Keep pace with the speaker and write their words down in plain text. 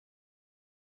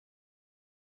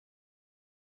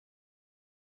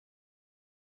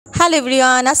Hello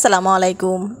everyone,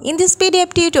 Assalamualaikum. In this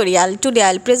PDF tutorial, today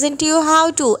I'll present you how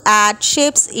to add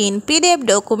shapes in PDF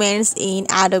documents in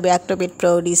Adobe Acrobat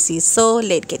Pro DC. So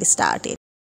let's get started.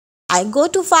 I go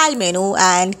to File menu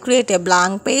and create a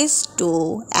blank page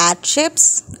to add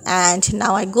shapes. And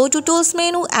now I go to Tools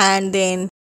menu and then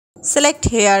select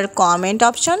here Comment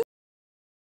option.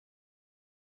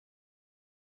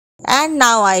 And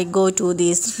now I go to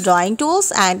these drawing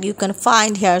tools and you can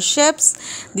find here shapes.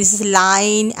 This is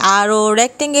line, arrow,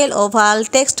 rectangle, oval,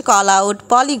 text callout,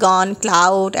 polygon,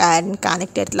 cloud and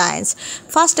connected lines.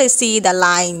 First I see the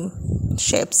line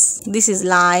shapes. This is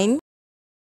line.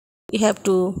 You have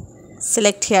to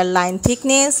select here line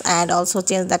thickness and also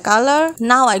change the color.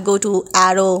 Now I go to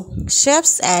arrow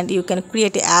shapes and you can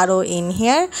create an arrow in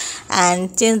here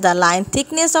and change the line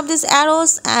thickness of these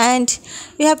arrows, and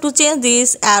you have to change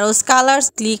these arrows colors.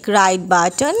 Click right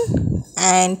button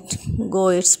and go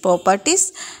its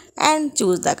properties and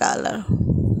choose the color.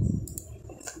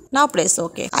 Now press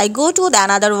OK. I go to the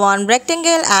another one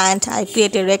rectangle and I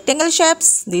create a rectangle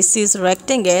shapes. This is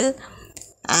rectangle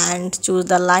and choose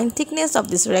the line thickness of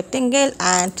this rectangle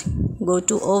and go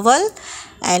to oval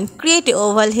and create a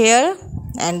oval here,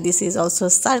 and this is also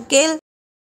circle.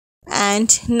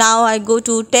 And now I go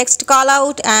to text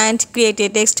callout and create a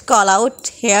text callout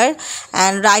here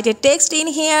and write a text in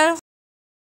here,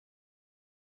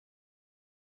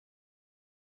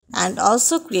 and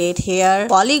also create here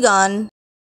polygon,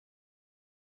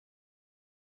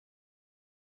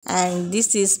 and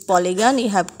this is polygon. You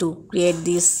have to create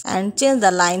this and change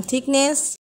the line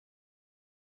thickness.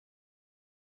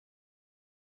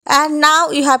 And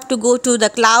now you have to go to the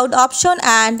cloud option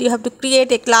and you have to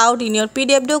create a cloud in your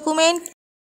PDF document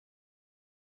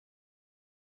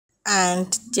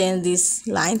and change this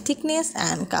line thickness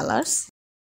and colors.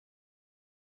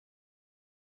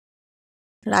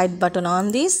 Right button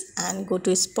on this and go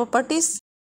to its properties,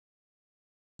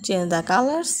 change the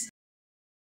colors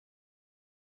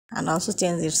and also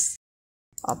change its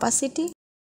opacity.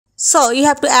 So you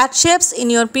have to add shapes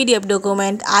in your PDF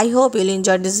document. I hope you'll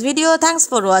enjoy this video. Thanks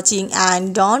for watching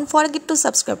and don't forget to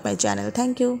subscribe my channel.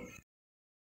 Thank you.